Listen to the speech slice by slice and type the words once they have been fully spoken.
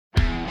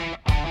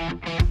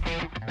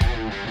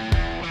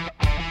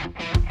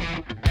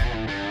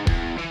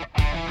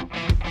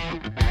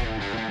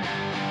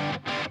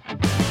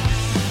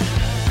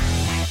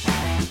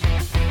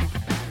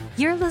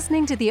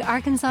listening to the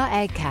Arkansas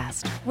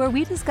AgCast, where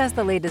we discuss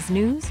the latest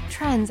news,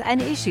 trends, and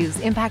issues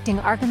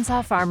impacting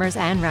Arkansas farmers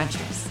and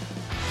ranchers.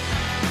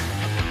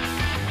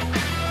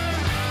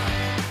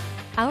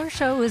 Our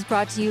show is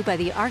brought to you by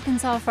the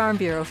Arkansas Farm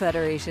Bureau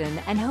Federation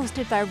and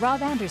hosted by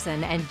Rob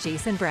Anderson and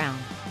Jason Brown.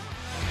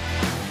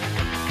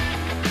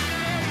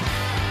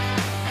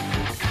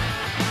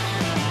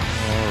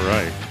 All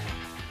right.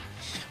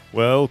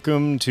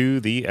 Welcome to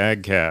the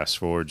AgCast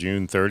for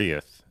June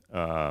 30th.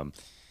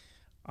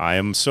 I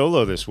am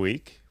solo this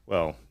week.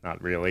 Well,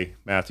 not really.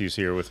 Matthew's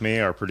here with me,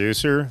 our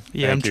producer.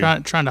 Yeah, I'm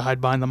trying to hide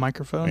behind the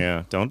microphone.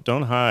 Yeah, don't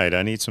hide.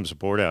 I need some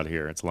support out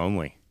here. It's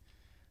lonely.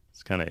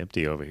 It's kind of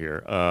empty over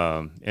here.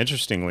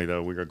 Interestingly,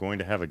 though, we are going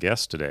to have a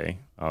guest today.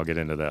 I'll get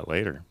into that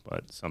later,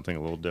 but something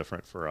a little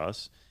different for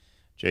us.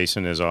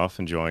 Jason is off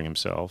enjoying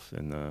himself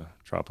in the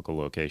tropical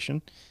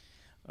location.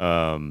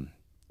 A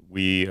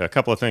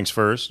couple of things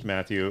first.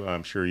 Matthew,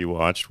 I'm sure you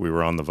watched. We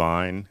were on the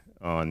Vine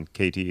on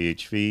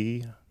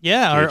KTHV.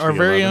 Yeah, our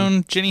very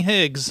own Jenny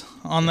Higgs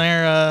on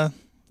there.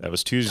 That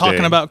was Tuesday.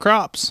 Talking about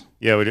crops.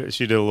 Yeah,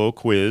 she did a little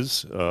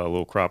quiz, a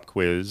little crop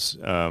quiz.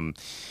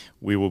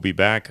 We will be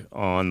back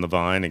on the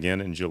Vine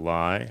again in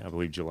July. I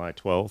believe July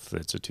 12th.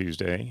 It's a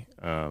Tuesday.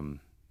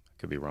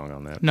 Could be wrong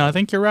on that. No, I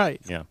think you're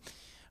right. Yeah.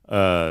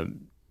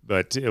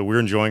 But we're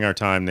enjoying our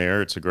time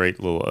there. It's a great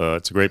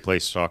it's a great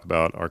place to talk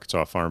about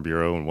Arkansas Farm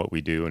Bureau and what we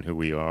do and who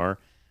we are.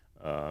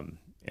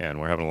 And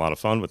we're having a lot of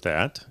fun with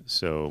that.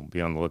 So be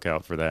on the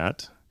lookout for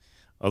that.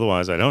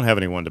 Otherwise, I don't have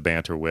anyone to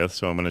banter with,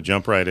 so I'm going to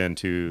jump right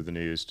into the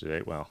news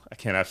today. Well, I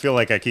can't. I feel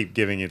like I keep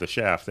giving you the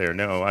shaft there.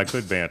 No, I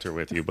could banter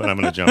with you, but I'm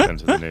going to jump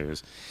into the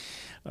news.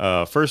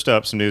 First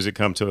up, some news that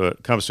comes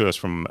to us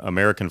from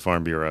American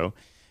Farm Bureau.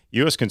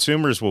 U.S.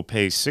 consumers will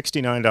pay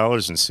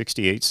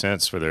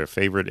 $69.68 for their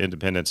favorite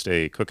Independence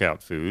Day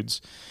cookout foods.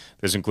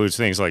 This includes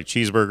things like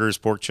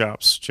cheeseburgers, pork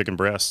chops, chicken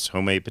breasts,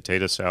 homemade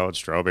potato salad,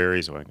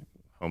 strawberries. Well,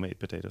 homemade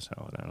potato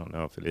salad, I don't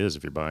know if it is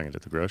if you're buying it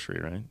at the grocery,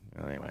 right?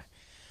 Anyway.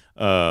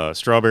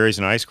 Strawberries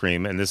and ice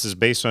cream, and this is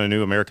based on a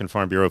new American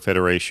Farm Bureau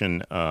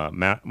Federation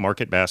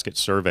market basket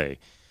survey.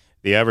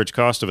 The average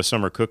cost of a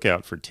summer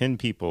cookout for 10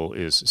 people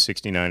is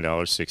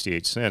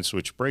 $69.68,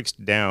 which breaks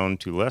down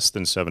to less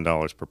than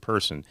 $7 per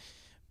person.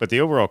 But the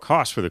overall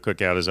cost for the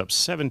cookout is up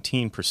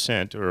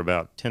 17%, or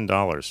about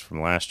 $10 from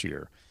last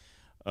year.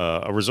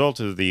 A result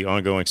of the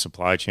ongoing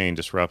supply chain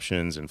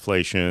disruptions,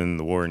 inflation,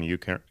 the war in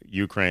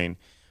Ukraine,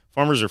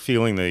 farmers are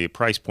feeling the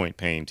price point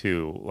pain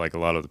too, like a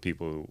lot of the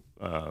people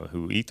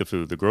who eat the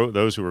food.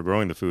 Those who are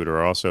growing the food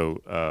are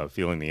also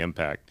feeling the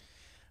impact.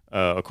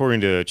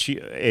 According to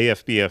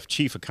AFBF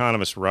Chief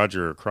Economist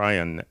Roger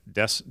Cryan,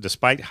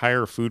 despite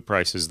higher food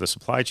prices, the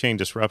supply chain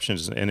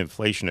disruptions and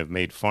inflation have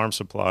made farm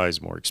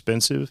supplies more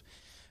expensive.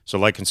 So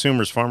like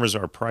consumers, farmers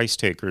are price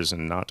takers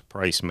and not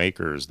price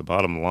makers. The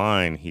bottom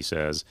line, he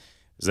says,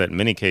 is that in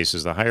many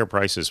cases, the higher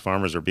prices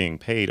farmers are being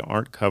paid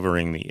aren't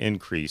covering the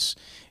increase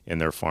in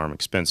their farm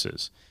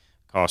expenses.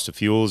 Cost of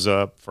fuel is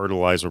up.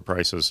 Fertilizer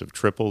prices have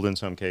tripled in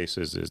some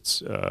cases.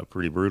 It's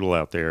pretty brutal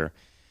out there.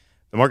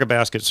 The Market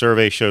Basket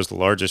survey shows the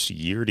largest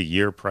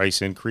year-to-year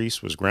price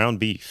increase was ground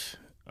beef.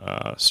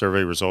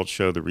 Survey results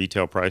show the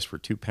retail price for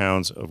 2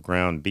 pounds of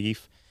ground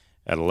beef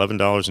at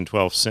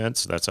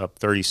 $11.12. That's up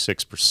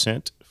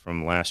 36%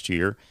 from last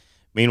year.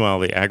 Meanwhile,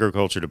 the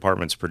Agriculture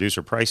Department's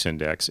Producer Price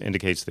Index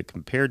indicates that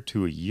compared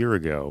to a year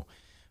ago,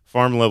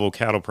 farm-level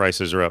cattle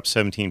prices are up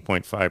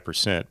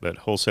 17.5%, but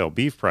wholesale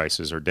beef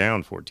prices are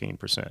down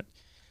 14%.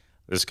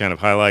 This kind of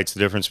highlights the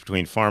difference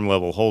between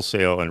farm-level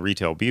wholesale and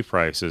retail beef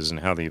prices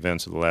and how the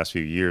events of the last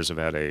few years have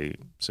had a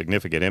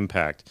significant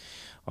impact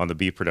on the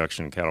beef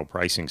production and cattle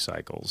pricing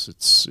cycles.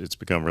 It's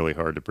become really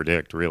hard to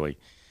predict, really.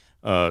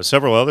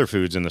 Several other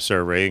foods in the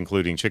survey,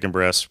 including chicken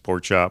breasts,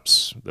 pork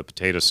chops, the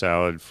potato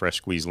salad, fresh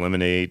squeezed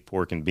lemonade,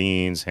 pork and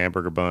beans,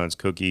 hamburger buns,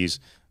 cookies.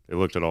 They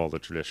looked at all the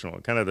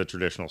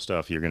traditional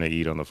stuff you're going to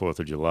eat on the 4th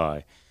of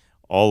July.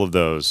 All of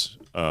those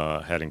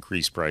had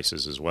increased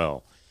prices as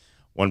well.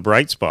 One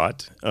bright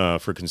spot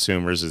for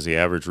consumers is the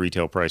average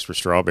retail price for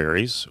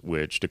strawberries,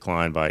 which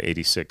declined by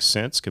 86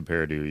 cents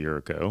compared to a year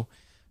ago.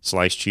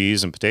 Sliced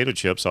cheese and potato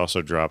chips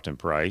also dropped in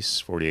price,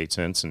 48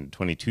 cents and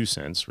 22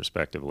 cents,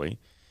 respectively.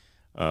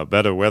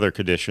 Better weather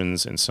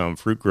conditions in some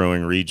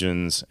fruit-growing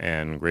regions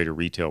and greater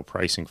retail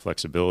pricing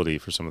flexibility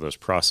for some of those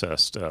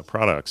processed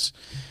products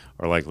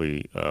are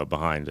likely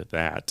behind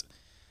that.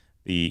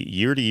 The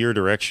year-to-year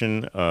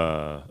direction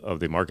of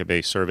the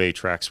market-based survey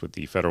tracks with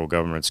the federal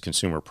government's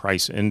Consumer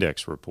Price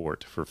Index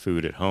report for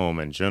food at home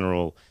and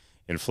general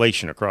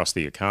inflation across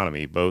the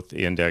economy. Both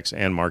the index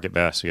and market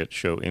basket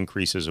show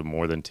increases of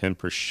more than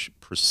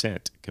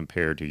 10%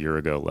 compared to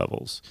year-ago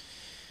levels.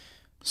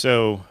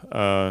 So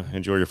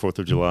enjoy your 4th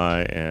of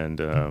July,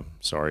 and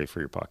sorry for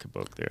your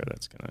pocketbook there.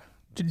 That's gonna.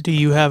 Do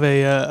you have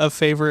a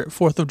favorite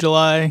 4th of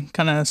July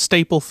kind of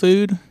staple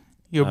food?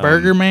 You a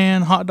burger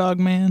man, hot dog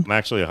man? I'm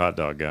actually a hot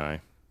dog guy.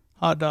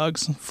 Hot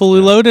dogs,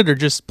 fully loaded or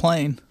just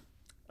plain?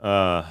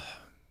 I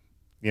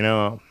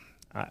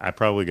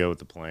probably go with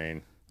the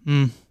plain.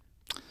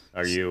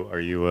 Are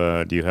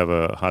you? Do you have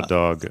a hot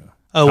dog?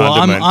 Oh, well,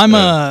 condiment, I'm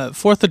a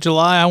 4th of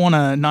July. I want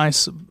a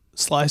nice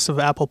slice of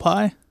apple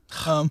pie.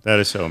 That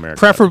is so American.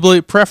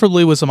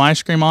 Preferably with some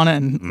ice cream on it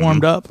and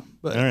warmed up.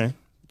 But All right.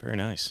 Very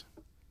nice.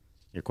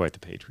 You're quite the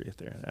patriot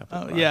there.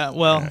 Apple pie. yeah,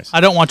 well, Very nice.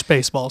 I don't watch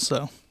baseball,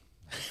 so.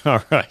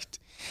 All right.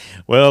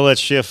 Well,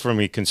 let's shift from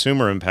the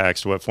consumer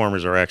impacts to what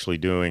farmers are actually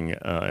doing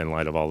in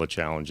light of all the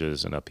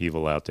challenges and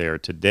upheaval out there.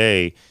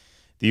 Today,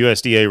 the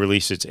USDA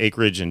released its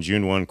acreage and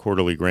June 1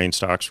 quarterly grain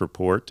stocks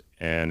report,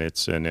 and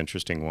it's an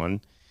interesting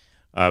one.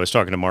 I was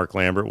talking to Mark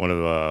Lambert, one of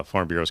the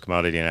Farm Bureau's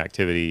commodity and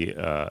activity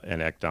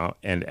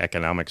and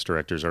economics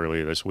directors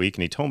earlier this week,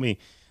 and he told me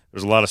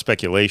there's a lot of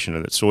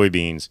speculation that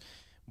soybeans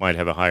might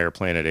have a higher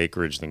planted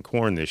acreage than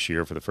corn this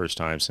year for the first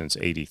time since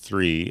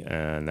 '83,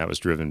 and that was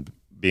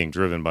being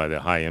driven by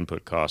the high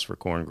input costs for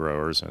corn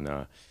growers, and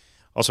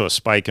also a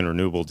spike in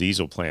renewable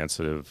diesel plants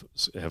that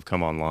have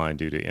come online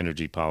due to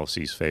energy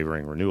policies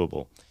favoring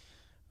renewable.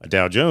 A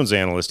Dow Jones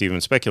analyst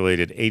even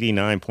speculated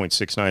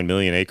 89.69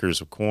 million acres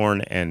of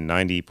corn and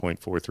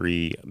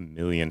 90.43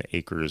 million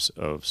acres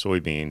of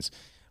soybeans.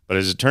 But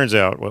as it turns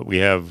out, what we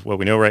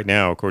know right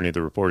now, according to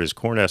the report, is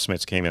corn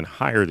estimates came in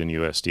higher than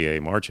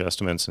USDA March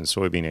estimates, and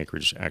soybean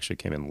acreage actually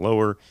came in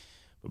lower.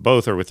 But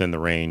both are within the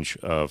range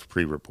of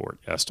pre-report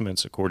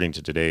estimates. According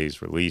to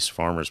today's release,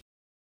 farmers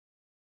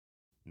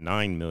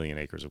 9 million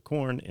acres of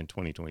corn in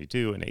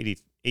 2022 and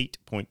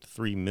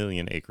 88.3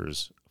 million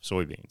acres of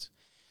soybeans.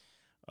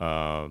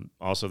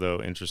 Also,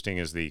 though, interesting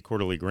is the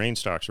quarterly grain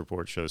stocks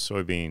report shows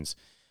soybeans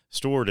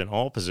stored in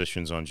all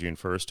positions on June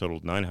 1st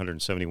totaled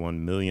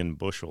 971 million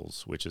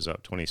bushels, which is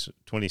up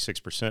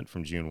 26%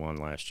 from June 1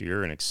 last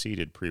year and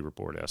exceeded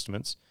pre-report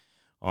estimates.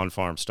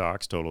 On-farm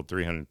stocks totaled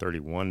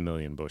 331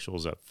 million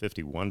bushels, up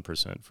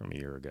 51% from a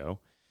year ago.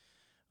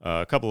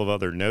 A couple of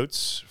other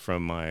notes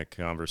from my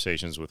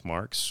conversations with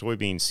Mark.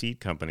 Soybean seed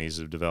companies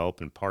have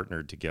developed and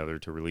partnered together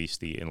to release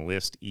the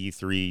Enlist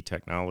E3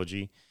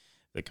 technology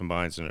that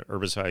combines an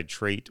herbicide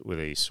trait with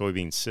a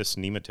soybean cyst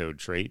nematode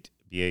trait.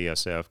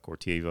 BASF,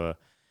 Corteva,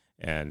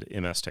 and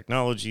MS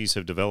Technologies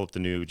have developed the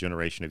new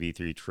generation of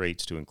E3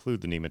 traits to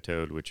include the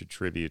nematode, which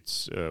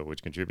contributes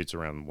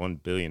around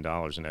 $1 billion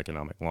in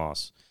economic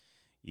loss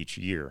each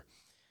year.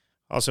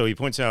 Also, he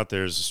points out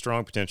there's a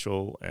strong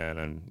potential,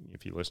 and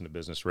if you listen to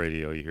business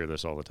radio, you hear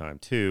this all the time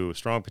too,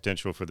 strong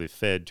potential for the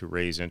Fed to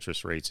raise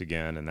interest rates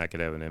again, and that could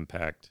have an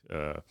impact.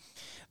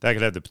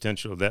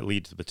 That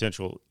lead to the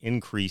potential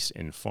increase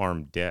in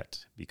farm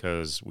debt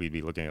because we'd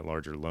be looking at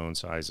larger loan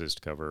sizes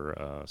to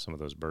cover some of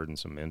those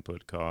burdensome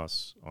input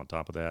costs on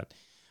top of that.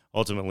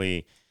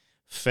 Ultimately,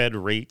 Fed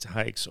rate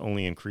hikes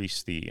only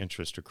increase the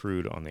interest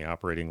accrued on the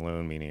operating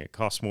loan, meaning it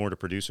costs more to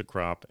produce a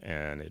crop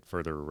and it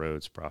further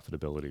erodes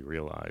profitability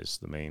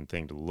realized. The main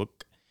thing to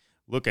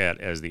look at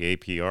as the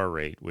APR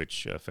rate,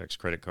 which affects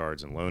credit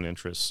cards and loan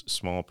interests.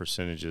 Small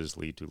percentages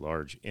lead to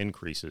large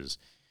increases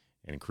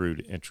in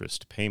accrued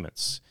interest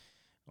payments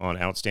on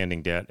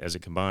outstanding debt as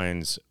it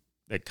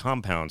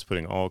compounds,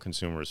 putting all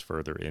consumers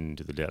further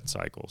into the debt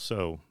cycle.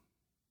 So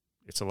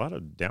it's a lot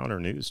of downer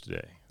news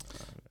today.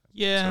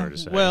 Yeah,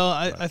 well,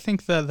 I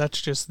think that's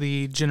just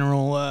the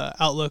general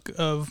outlook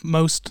of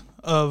most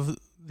of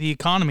the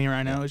economy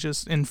right now. It's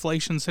just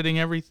inflation's hitting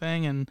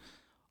everything, and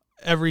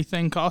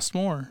everything costs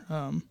more.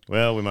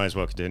 Well, we might as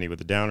well continue with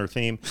the downer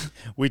theme.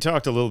 We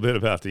talked a little bit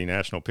about the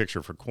national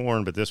picture for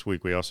corn, but this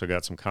week we also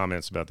got some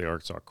comments about the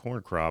Arkansas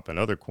corn crop and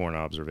other corn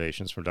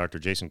observations from Dr.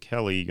 Jason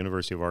Kelly,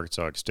 University of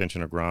Arkansas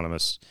Extension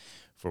agronomist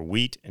for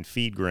wheat and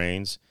feed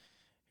grains.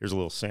 Here's a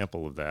little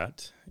sample of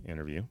that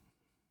interview.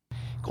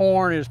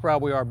 Corn is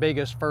probably our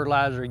biggest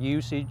fertilizer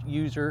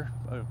user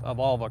of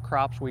all the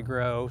crops we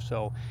grow.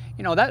 So,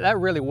 that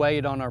really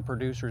weighed on our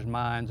producers'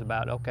 minds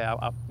about, okay,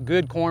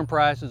 good corn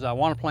prices, I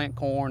want to plant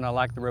corn, I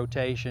like the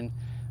rotation.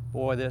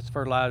 Boy, this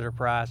fertilizer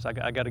price, I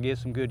got to get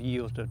some good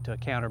yields to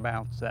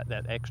counterbalance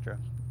that extra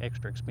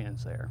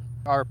expense there.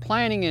 Our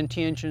planting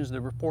intentions,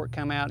 the report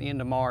come out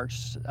into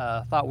March,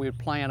 thought we would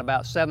plant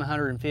about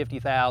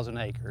 750,000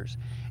 acres.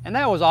 And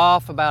that was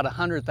off about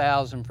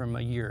 100,000 from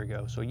a year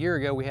ago. So a year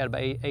ago we had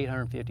about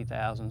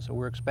 850,000, so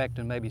we're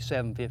expecting maybe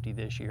 750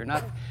 this year. And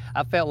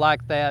I felt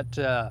like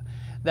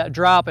that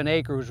drop in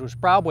acres was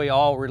probably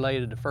all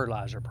related to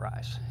fertilizer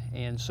price.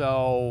 And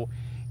so,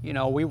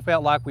 we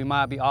felt like we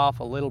might be off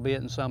a little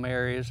bit in some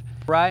areas.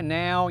 Right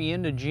now,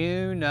 into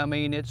June, I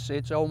mean,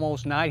 it's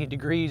almost 90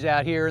 degrees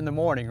out here in the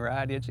morning,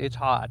 right? It's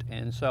hot.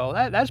 And so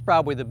that's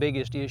probably the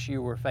biggest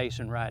issue we're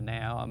facing right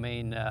now. I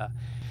mean,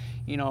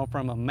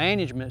 from a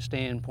management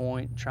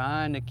standpoint,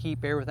 trying to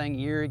keep everything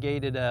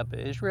irrigated up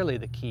is really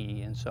the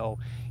key. And so,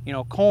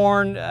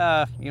 corn,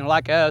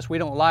 like us, we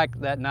don't like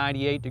that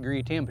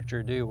 98-degree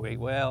temperature, do we?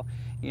 Well,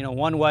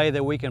 one way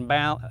that we can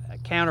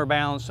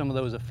counterbalance some of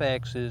those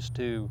effects is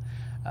to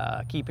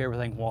keep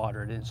everything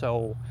watered. And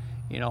so,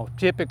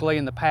 typically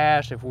in the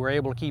past, if we're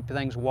able to keep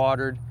things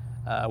watered,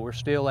 we're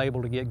still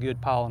able to get good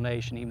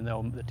pollination even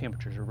though the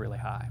temperatures are really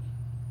high.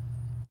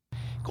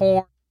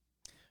 Corn.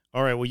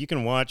 All right, well, you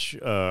can watch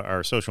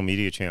our social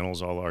media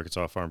channels, all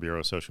Arkansas Farm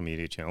Bureau social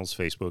media channels,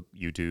 Facebook,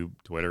 YouTube,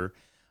 Twitter.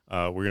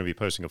 We're going to be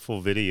posting a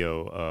full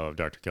video of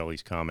Dr.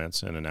 Kelly's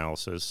comments and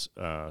analysis,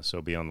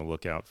 so be on the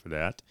lookout for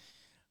that.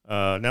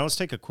 Now let's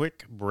take a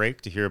quick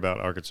break to hear about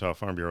Arkansas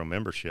Farm Bureau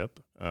membership.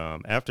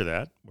 After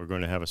that, we're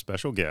going to have a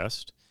special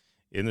guest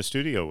in the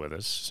studio with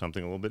us,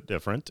 something a little bit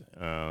different.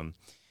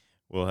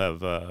 We'll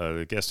have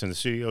a guest in the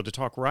studio to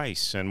talk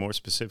rice, and more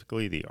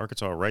specifically, the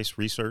Arkansas Rice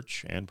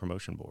Research and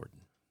Promotion Board.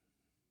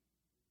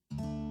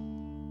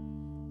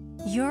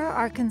 Your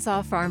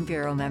Arkansas Farm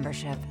Bureau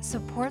membership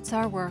supports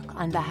our work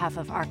on behalf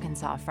of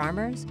Arkansas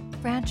farmers,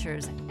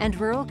 ranchers, and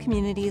rural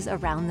communities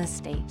around the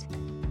state.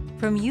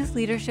 From youth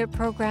leadership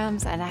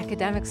programs and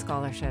academic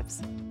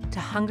scholarships to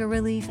hunger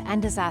relief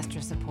and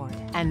disaster support,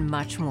 and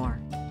much more.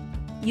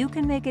 You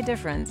can make a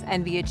difference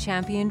and be a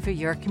champion for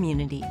your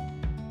community.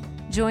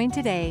 Join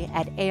today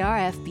at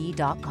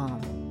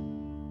arfb.com.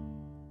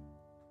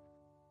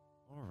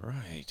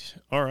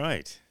 All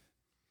right.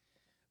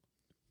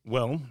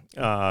 Well,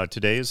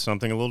 today is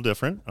something a little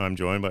different. I'm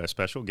joined by a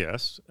special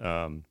guest,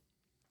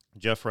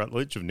 Jeff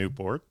Rutledge of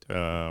Newport,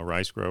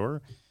 rice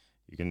grower.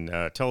 You can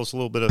tell us a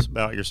little bit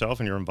about yourself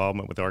and your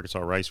involvement with the Arkansas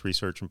Rice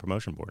Research and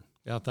Promotion Board.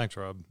 Yeah, thanks,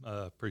 Rob.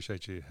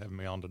 Appreciate you having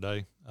me on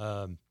today.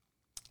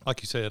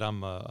 Like you said,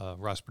 I'm a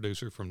rice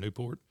producer from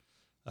Newport.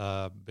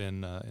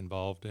 Been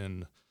involved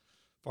in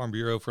Farm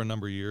Bureau for a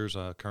number of years.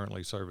 I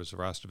currently serve as the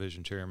Rice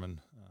Division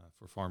Chairman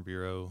for Farm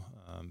Bureau.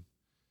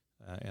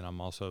 And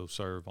I'm also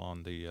serve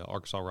on the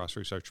Arkansas Rice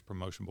Research and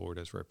Promotion Board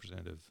as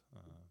representative,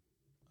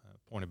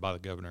 appointed by the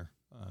governor,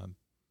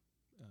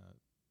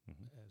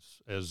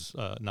 as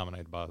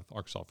nominated by the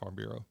Arkansas Farm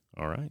Bureau.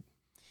 All right.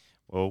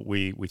 Well,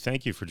 we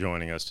thank you for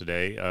joining us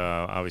today.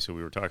 Obviously,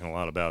 we were talking a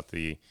lot about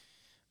the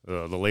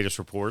latest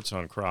reports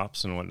on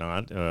crops and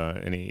whatnot.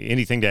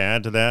 Anything to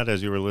add to that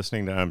as you were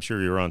listening? I'm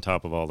sure you were on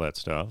top of all that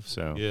stuff.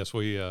 So yes,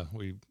 we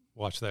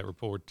watched that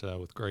report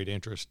with great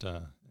interest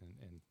in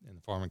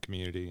the farming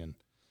community and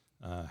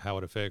how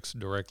it affects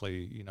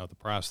directly, the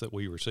price that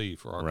we receive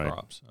for our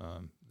crops,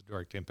 the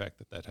direct impact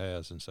that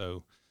has. And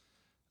so,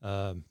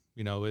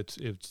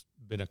 it's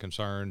been a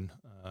concern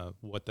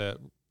what that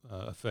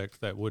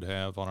effect that would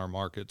have on our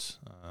markets,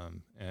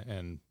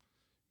 and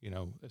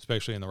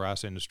especially in the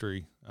rice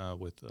industry,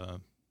 with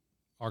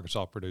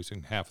Arkansas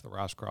producing half of the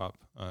rice crop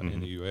in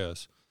the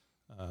U.S.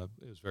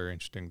 It was very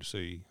interesting to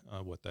see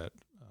what that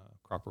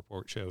crop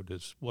report showed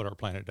is what our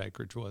planted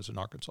acreage was in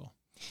Arkansas.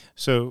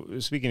 So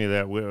speaking of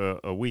that,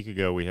 a week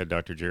ago we had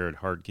Dr. Jared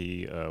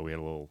Hardkey. We had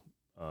a little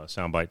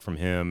soundbite from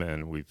him,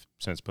 and we've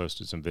since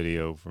posted some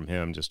video from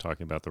him just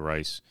talking about the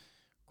rice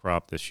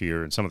crop this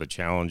year and some of the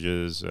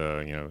challenges,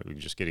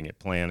 just getting it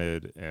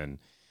planted and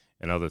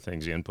other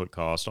things, the input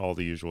cost, all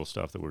the usual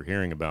stuff that we're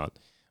hearing about.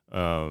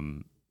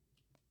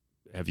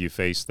 Have you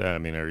faced that? I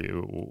mean,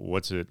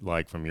 what's it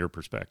like from your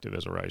perspective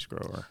as a rice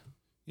grower?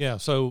 Yeah,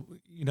 so,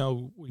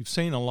 we've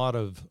seen a lot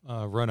of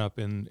run-up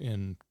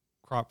in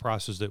crop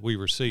prices that we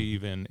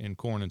receive in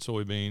corn and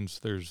soybeans.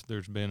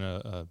 There's been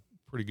a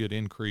pretty good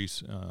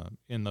increase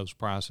in those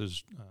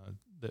prices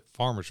that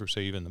farmers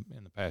receive in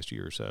the past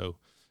year or so.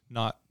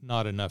 Not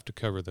enough to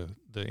cover the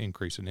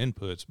increase in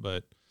inputs,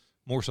 but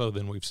more so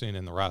than we've seen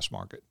in the rice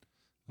market.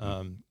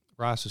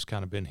 Rice has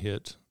kind of been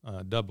hit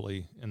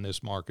doubly in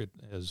this market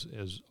as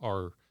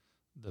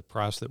the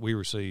price that we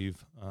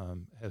receive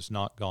has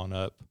not gone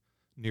up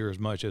near as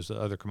much as the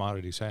other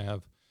commodities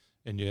have.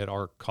 And yet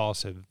our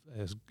costs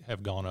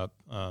have gone up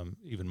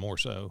even more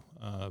so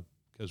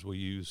because we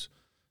use,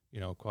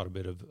 quite a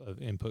bit of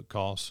input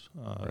costs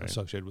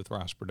associated with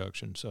rice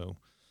production. So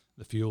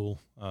the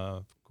fuel,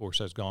 of course,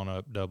 has gone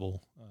up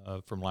double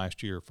from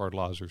last year.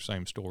 Fertilizer,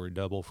 same story,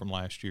 double from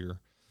last year,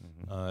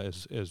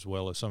 as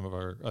well as some of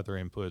our other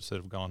inputs that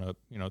have gone up,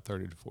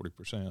 30 to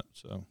 40%.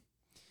 So,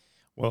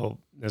 well,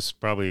 this is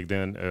probably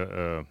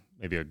then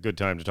maybe a good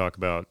time to talk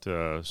about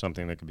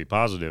something that could be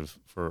positive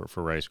for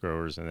rice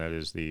growers, and that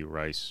is the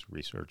Rice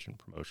Research and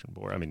Promotion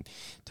Board. I mean,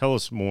 tell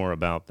us more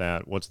about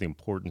that. What's the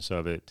importance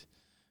of it?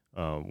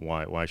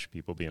 Why should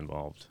people be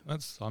involved?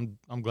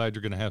 I'm glad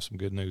you're going to have some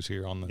good news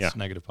here on this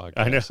negative podcast.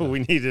 I know we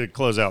need to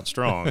close out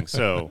strong.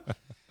 So,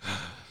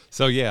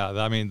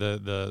 I mean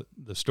the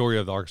story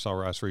of the Arkansas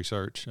Rice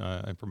Research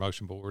and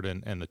Promotion Board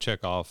and the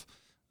checkoff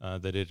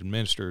that it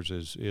administers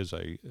is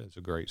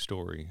a great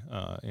story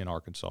in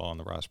Arkansas and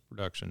the rice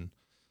production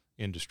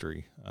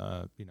industry.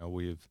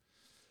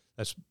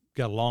 That's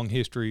got a long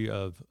history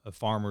of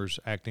farmers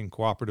acting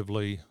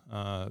cooperatively,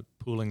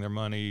 pooling their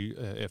money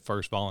at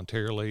first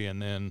voluntarily,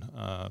 and then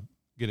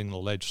getting the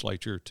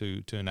legislature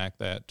to enact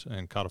that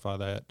and codify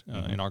that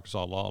in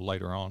Arkansas law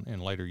later on in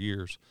later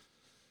years.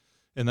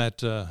 And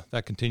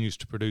that continues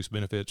to produce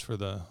benefits for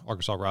the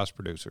Arkansas rice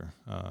producer.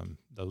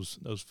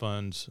 Those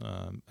funds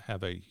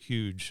have a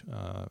huge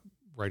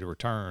rate of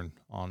return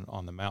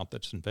on the amount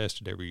that's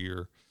invested every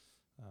year.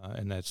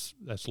 And that's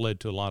led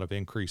to a lot of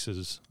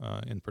increases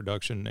in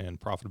production and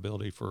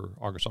profitability for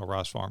Arkansas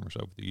rice farmers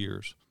over the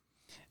years.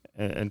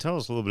 And tell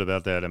us a little bit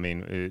about that. I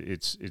mean,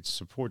 it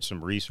supports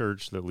some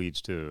research that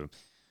leads to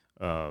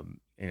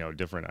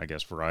different, I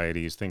guess,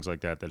 varieties, things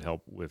like that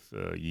help with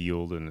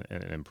yield and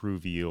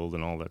improve yield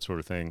and all that sort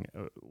of thing.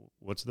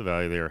 what's the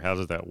value there? How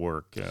does that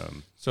work?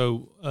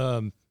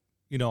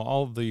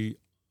 All of the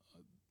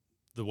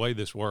way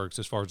this works,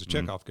 as far as the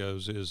checkoff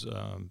goes, is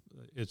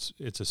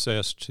it's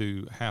assessed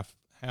to half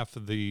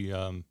of the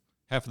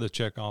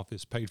checkoff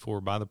is paid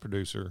for by the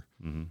producer,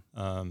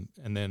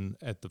 and then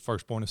at the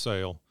first point of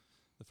sale,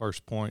 the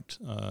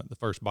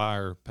first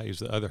buyer pays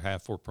the other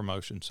half for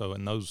promotion. So,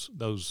 and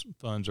those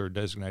funds are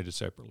designated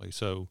separately.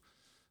 So,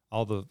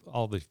 all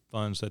the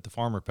funds that the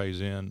farmer pays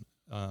in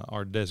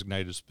are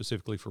designated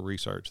specifically for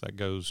research. That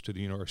goes to the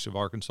University of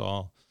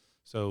Arkansas.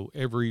 So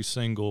every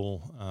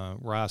single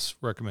rice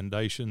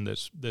recommendation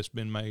that's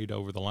been made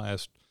over the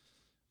last,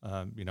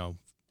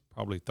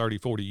 probably 30,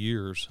 40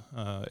 years,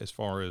 as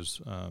far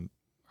as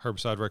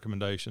herbicide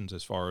recommendations,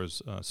 as far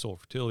as soil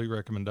fertility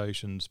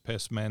recommendations,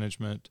 pest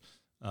management,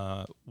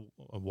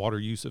 water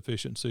use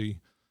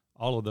efficiency,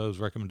 all of those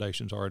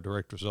recommendations are a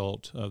direct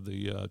result of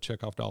the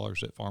checkoff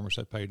dollars that farmers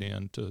have paid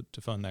in to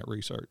fund that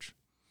research.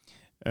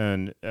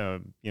 And,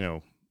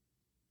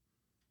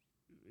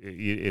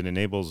 it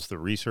enables the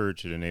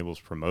research, it enables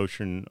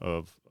promotion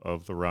of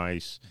the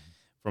rice.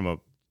 From a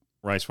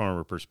rice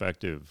farmer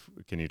perspective,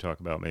 can you talk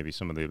about maybe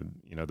some of the,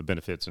 the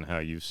benefits and how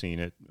you've seen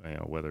it,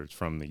 whether it's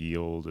from the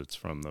yield, it's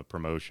from the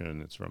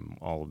promotion, it's from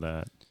all of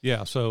that?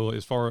 Yeah. So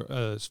as far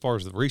as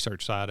the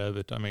research side of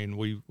it, I mean,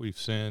 we've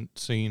seen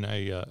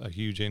a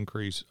huge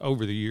increase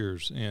over the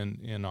years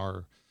in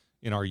our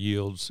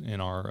yields,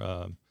 in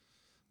our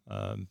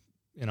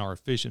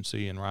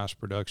efficiency in rice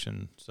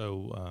production.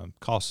 So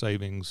cost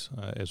savings,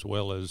 as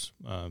well as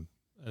a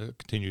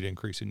continued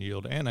increase in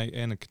yield and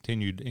a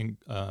continued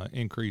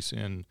increase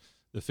in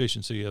the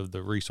efficiency of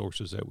the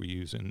resources that we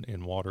use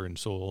in water and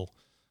soil.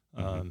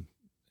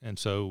 And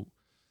so,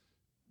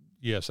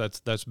 yes,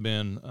 that's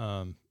been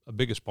a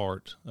biggest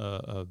part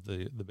of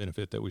the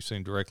benefit that we've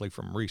seen directly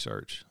from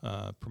research.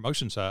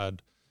 Promotion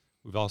side,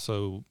 we've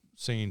also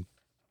seen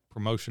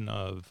promotion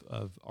of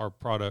our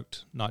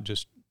product, not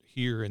just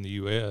here in the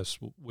U.S.,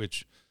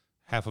 which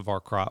half of our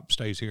crop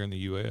stays here in the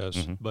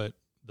U.S., but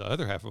the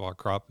other half of our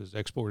crop is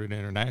exported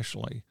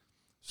internationally.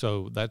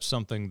 So that's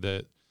something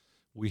that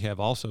we have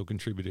also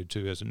contributed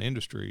to as an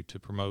industry to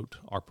promote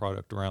our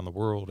product around the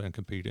world and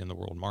compete in the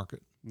world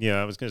market.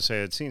 Yeah, I was going to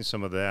say I'd seen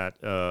some of that,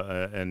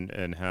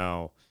 and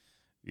how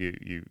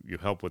you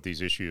help with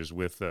these issues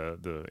with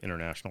the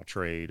international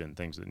trade and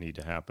things that need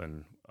to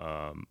happen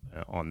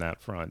on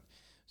that front.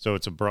 So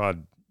it's a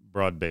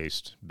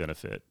broad-based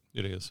benefit.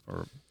 It is.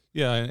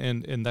 Yeah,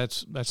 and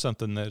that's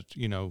something that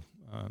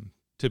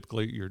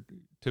typically your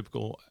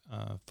typical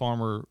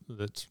farmer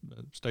that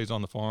stays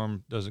on the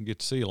farm doesn't get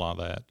to see a lot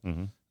of that.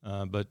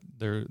 But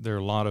there are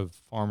a lot of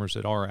farmers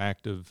that are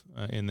active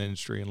in the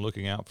industry and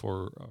looking out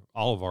for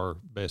all of our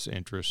best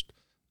interest,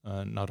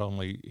 not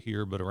only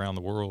here but around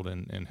the world,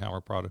 and how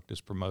our product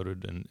is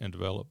promoted and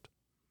developed.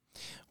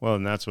 Well,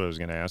 and that's what I was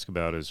going to ask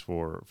about, is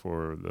for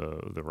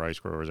the rice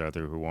growers out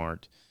there who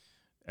aren't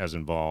as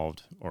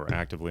involved or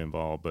actively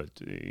involved,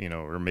 but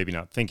or maybe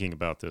not thinking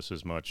about this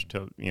as much.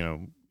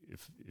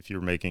 If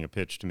you're making a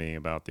pitch to me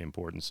about the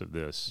importance of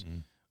this,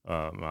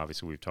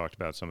 obviously we've talked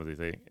about some of the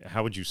things.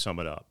 How would you sum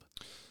it up?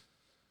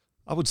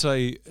 I would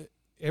say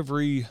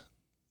every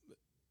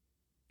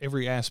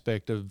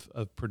aspect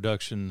of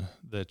production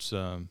that's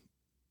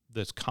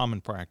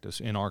common practice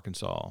in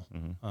Arkansas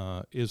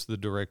is the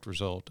direct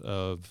result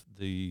of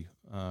the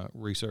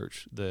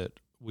research that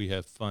we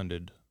have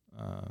funded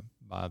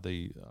by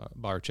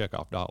our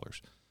checkoff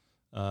dollars.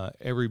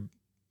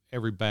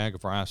 Every bag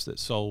of rice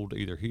that's sold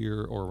either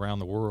here or around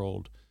the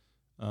world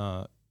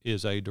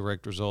is a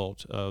direct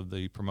result of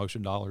the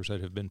promotion dollars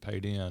that have been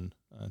paid in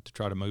to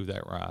try to move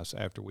that rice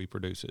after we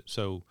produce it.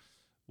 So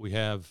we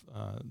have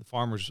the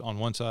farmers on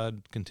one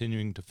side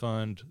continuing to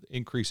fund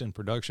increase in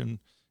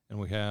production, and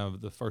we have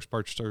the first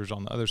purchasers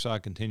on the other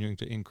side continuing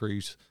to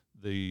increase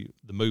the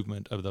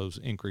movement of those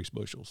increased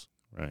bushels.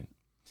 Right.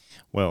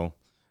 Well,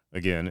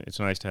 again, it's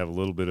nice to have a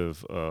little bit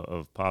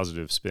of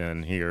positive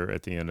spin here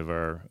at the end of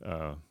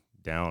our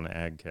down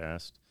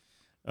AgCast.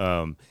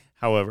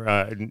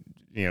 However,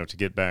 to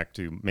get back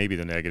to maybe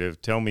the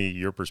negative, tell me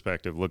your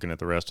perspective looking at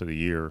the rest of the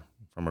year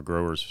from a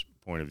grower's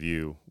point of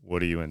view.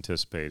 What are you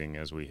anticipating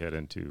as we head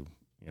into,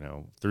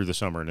 through the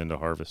summer and into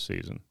harvest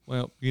season?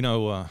 Well,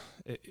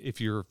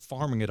 if you're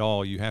farming at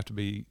all, you have to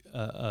be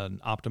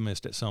an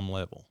optimist at some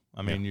level.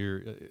 I mean,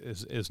 you're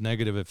as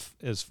negative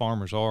as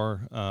farmers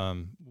are.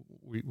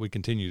 We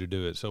continue to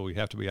do it, so we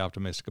have to be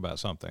optimistic about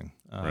something.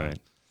 Right.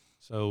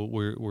 So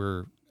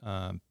we're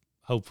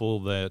hopeful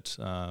that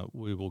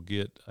we will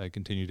get a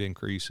continued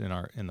increase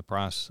in the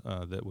price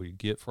that we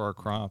get for our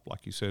crop.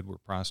 Like you said, we're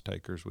price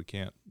takers. We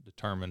can't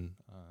determine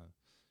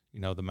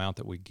the amount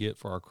that we get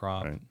for our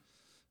crop. Right.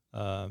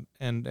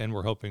 And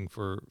we're hoping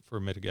for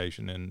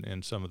mitigation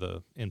in some of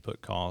the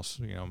input costs.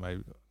 Maybe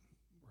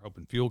we're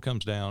hoping fuel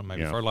comes down,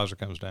 maybe fertilizer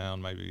comes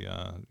down, maybe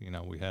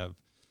we have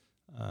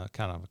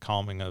kind of a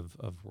calming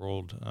of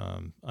world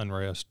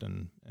unrest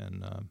and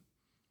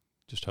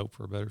just hope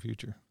for a better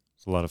future.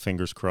 It's a lot of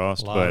fingers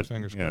crossed.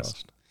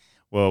 Crossed.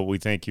 Well, we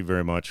thank you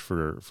very much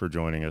for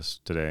joining us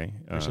today.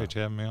 Appreciate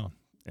you having me on.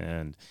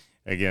 And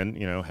again,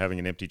 having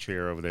an empty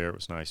chair over there, it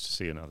was nice to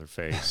see another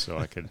face so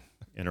I could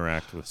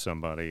interact with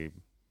somebody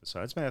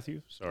besides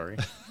Matthew. Sorry.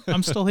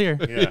 I'm still here.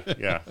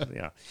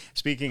 Yeah.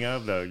 Speaking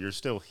of, though, you're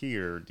still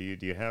here. Do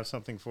you have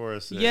something for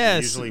us?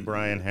 Yes. Usually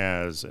Brian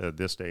has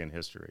this day in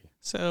history.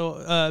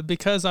 So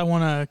because I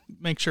want to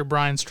make sure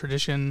Brian's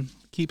tradition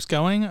keeps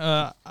going,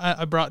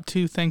 I brought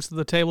 2 things to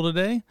the table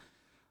today.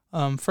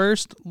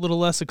 First, a little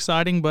less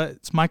exciting, but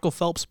it's Michael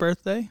Phelps'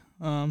 birthday.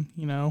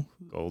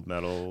 Gold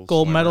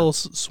medal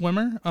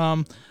swimmer.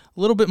 A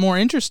little bit more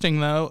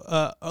interesting,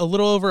 though, a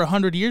little over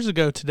 100 years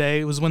ago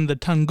today was when the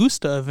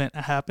Tunguska event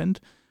happened,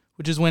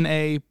 which is when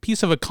a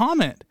piece of a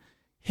comet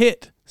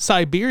hit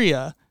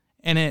Siberia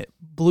and it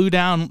blew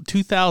down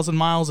 2,000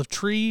 miles of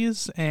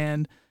trees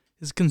and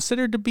is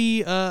considered to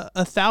be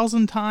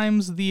 1,000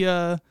 times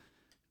the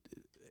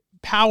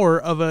power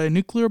of a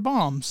nuclear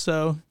bomb.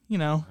 So,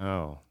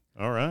 Oh,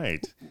 all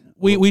right.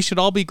 We should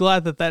all be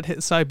glad that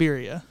hit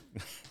Siberia.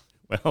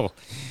 Well,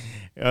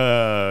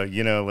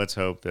 let's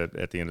hope that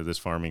at the end of this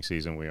farming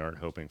season, we aren't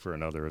hoping for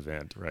another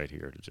event right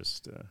here to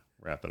just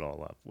wrap it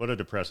all up. What a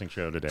depressing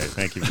show today.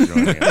 Thank you for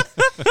joining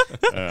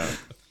us.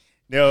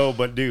 No,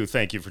 but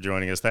thank you for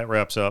joining us. That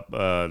wraps up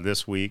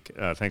this week.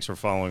 Thanks for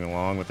following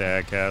along with the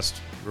AgCast.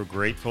 We're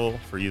grateful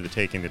for you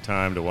taking the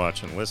time to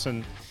watch and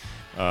listen.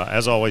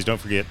 As always, don't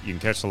forget, you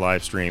can catch the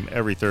live stream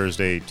every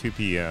Thursday, 2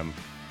 p.m.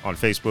 on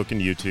Facebook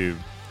and YouTube.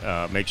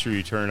 Make sure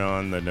you turn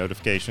on the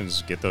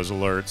notifications, get those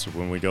alerts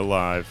when we go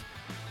live.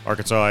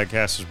 Arkansas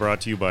AgCast is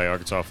brought to you by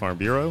Arkansas Farm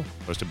Bureau,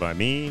 hosted by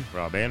me,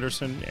 Rob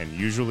Anderson, and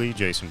usually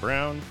Jason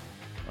Brown.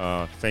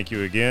 Thank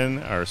you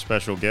again, our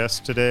special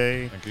guest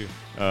today. Thank you.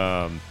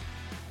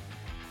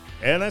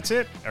 And that's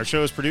it. Our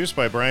show is produced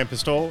by Brian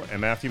Pistole and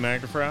Matthew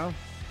Magnafrau.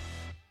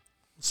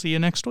 See you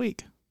next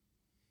week.